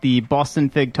the Boston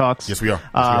FIG Talks. Yes, we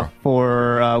are.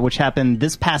 For which happened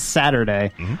this past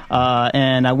Saturday.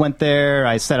 And I went there.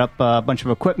 I set up a bunch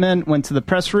of equipment, went to the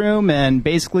press room, and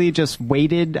basically just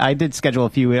waited. I did schedule a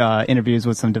few interviews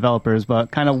with some developers,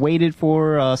 but kind of waited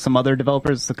for some other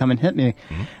developers to come and hit me.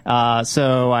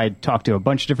 So I talked to a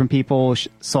bunch of different people,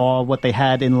 saw what they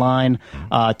had in line.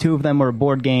 2 of them were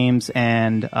board games,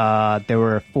 and there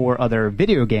were 4 other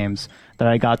video games that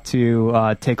I got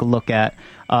to take a look at.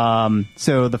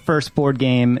 So the first board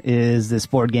game is this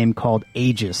board game called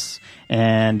Aegis.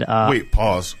 And wait,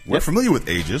 pause. We're familiar with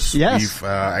Aegis. Yes. We've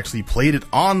actually played it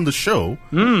on the show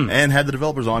and had the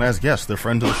developers on as guests. They're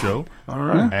friends of the show. All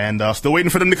right. And still waiting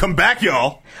for them to come back,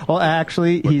 y'all. Well,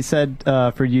 actually, he said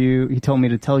for you, he told me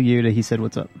to tell you that he said,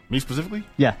 what's up? Me specifically?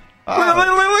 Yeah. Look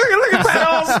at that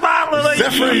all smiling like,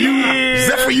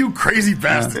 Zephyr, you crazy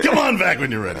bastard. Come on back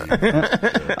when you're ready.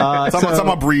 Talking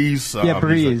about Breeze.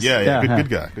 Breeze. Yeah. Good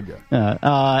guy.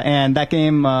 And that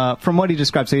game, from what he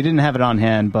described, so he didn't have it on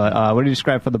hand, but what he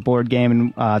described for the board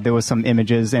game, and there was some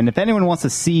images. And if anyone wants to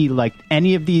see like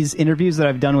any of these interviews that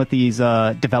I've done with these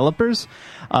developers,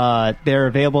 they're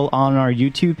available on our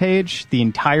YouTube page, the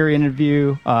entire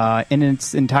interview in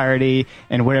its entirety,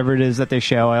 and whatever it is that they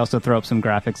show. I also throw up some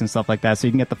graphics and stuff like that, so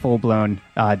you can get the full-blown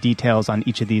details on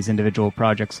each of these individual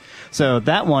projects. So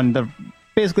that one, the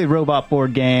basically robot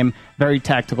board game, very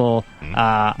tactical.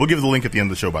 We'll give the link at the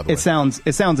end of the show, by the way. It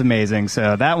sounds amazing.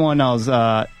 So that one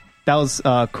that was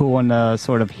a cool one to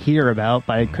sort of hear about,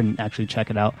 but I couldn't actually check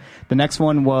it out. The next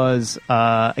one was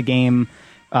a game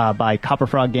by Copper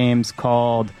Frog Games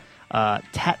called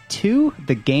Tattoo,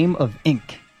 the Game of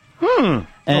Ink.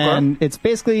 And it's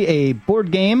basically a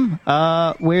board game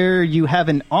where you have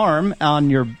an arm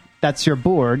on that's your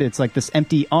board. It's like this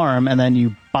empty arm, and then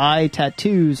you buy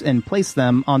tattoos and place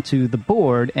them onto the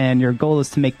board, and your goal is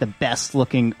to make the best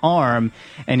looking arm,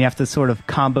 and you have to sort of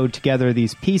combo together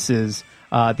these pieces,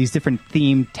 these different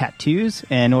themed tattoos,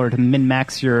 in order to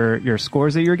min-max your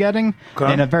scores that you're getting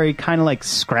in a very kind of like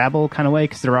Scrabble kind of way,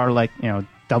 because there are like,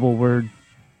 double word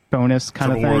bonus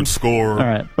kind of thing. Word score. All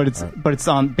right, but it's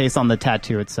based on the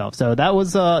tattoo itself. So that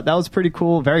was pretty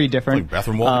cool, very different. It's like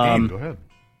bathroom wall game. Go ahead.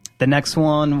 The next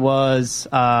one was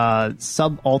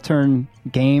Subaltern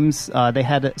Games. They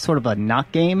had sort of a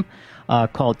knock game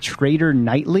called Trader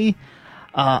Nightly.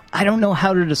 I don't know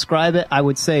how to describe it. I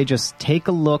would say just take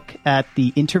a look at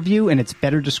the interview, and it's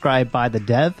better described by the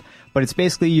dev. But it's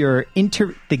basically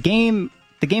the game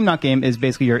knock game is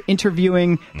basically you're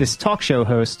interviewing this talk show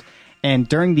host, and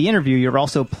during the interview, you're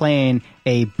also playing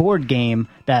a board game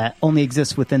that only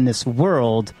exists within this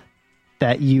world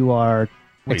that you are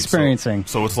experiencing.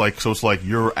 So it's like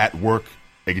you're at work,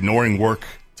 ignoring work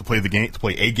to play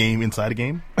a game inside a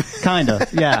game. Kinda,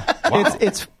 yeah. Wow.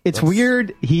 It's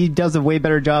weird. He does a way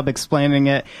better job explaining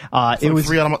it. It was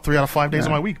 3 out of 5 days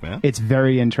of my week, man. It's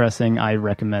very interesting. I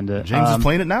recommend it. James is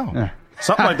playing it now.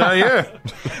 Something like that, yeah.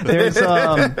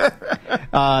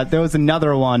 There was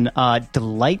another one,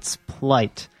 Delight's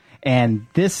Plight, and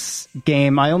this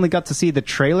game I only got to see the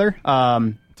trailer.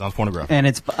 Sounds pornographic. And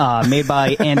it's made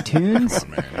by Antunes.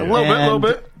 A little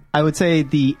bit. I would say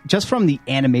just from the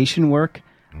animation work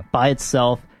by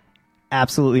itself,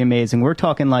 absolutely amazing. We're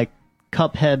talking like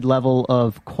Cuphead level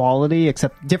of quality,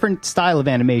 except different style of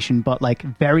animation, but like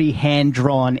very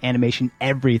hand-drawn animation.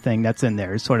 Everything that's in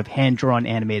there is sort of hand-drawn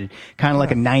animated, kind of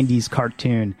like a 90s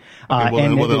cartoon. Okay, I'm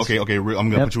going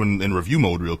to put you in review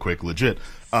mode real quick, legit.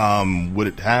 Would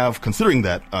it have, considering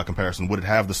that comparison, would it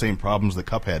have the same problems that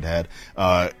Cuphead had,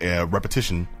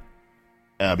 repetition,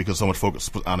 because so much focus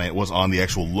on it was on the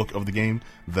actual look of the game,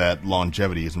 that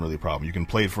longevity isn't really a problem? You can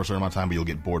play it for a certain amount of time, but you'll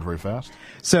get bored very fast.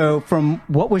 So from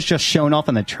what was just shown off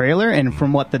in the trailer, and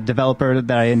from what the developer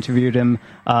that I interviewed him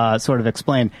sort of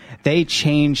explained, they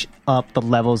change up the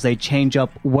levels, they change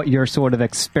up what you're sort of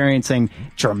experiencing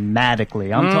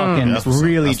dramatically. I'm talking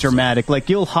really dramatic. Like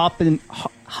you'll hop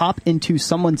into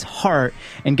someone's heart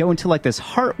and go into like this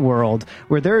heart world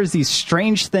where there's these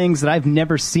strange things that I've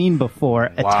never seen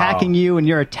before attacking you, and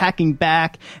you're attacking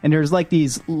back, and there's like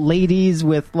these ladies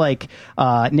with like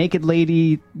naked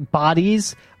lady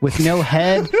bodies with no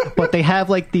head, but they have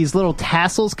like these little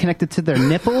tassels connected to their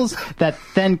nipples that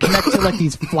then connect to like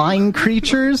these flying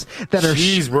creatures that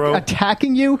are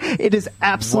attacking you. It is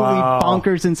absolutely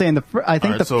bonkers insane. I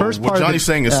think the first part what Johnny's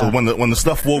saying is, so when the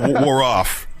stuff wore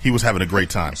off, he was having a great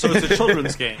time. So it's a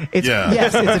children's game.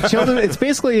 Yes, it's a children. It's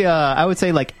basically, I would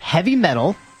say, like Heavy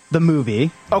Metal, the movie,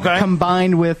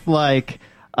 combined with like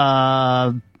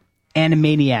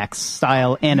Animaniacs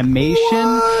style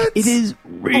animation. It is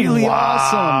really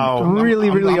awesome. Really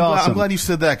awesome. I'm glad you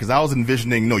said that because I was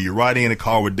envisioning, you're riding in a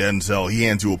car with Denzel. He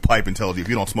hands you a pipe and tells you, if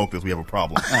you don't smoke this, we have a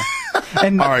problem.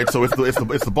 And all right, so it's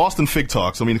the Boston Fig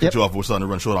Talks. I mean to cut you off. We're starting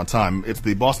to run short on time. It's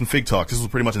the Boston Fig Talks. This was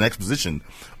pretty much an exposition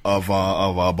of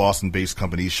Boston-based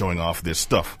companies showing off their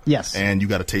stuff. Yes. And you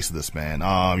got a taste of this, man.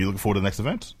 You looking forward to the next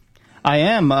event? I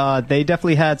am. They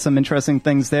definitely had some interesting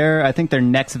things there. I think their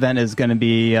next event is going to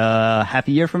be half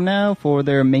a year from now for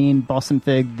their main Boston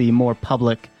Fig, the more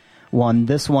public one.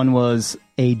 This one was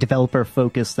a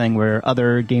developer-focused thing where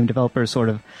other game developers sort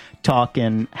of talk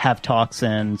and have talks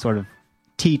and sort of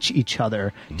teach each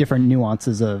other different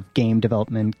nuances of game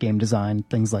development, game design,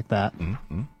 things like that.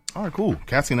 Mm-hmm. All right, cool.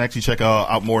 Cats can actually check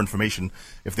out more information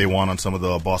if they want on some of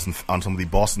the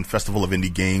Boston Festival of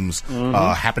Indie Games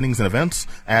happenings and events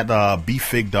at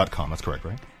BFIG.com. That's correct,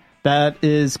 right? That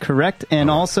is correct. And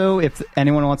also, if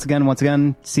anyone once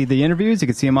again see the interviews, you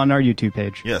can see them on our YouTube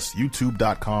page. Yes,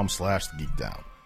 youtube.com/thegeekdown.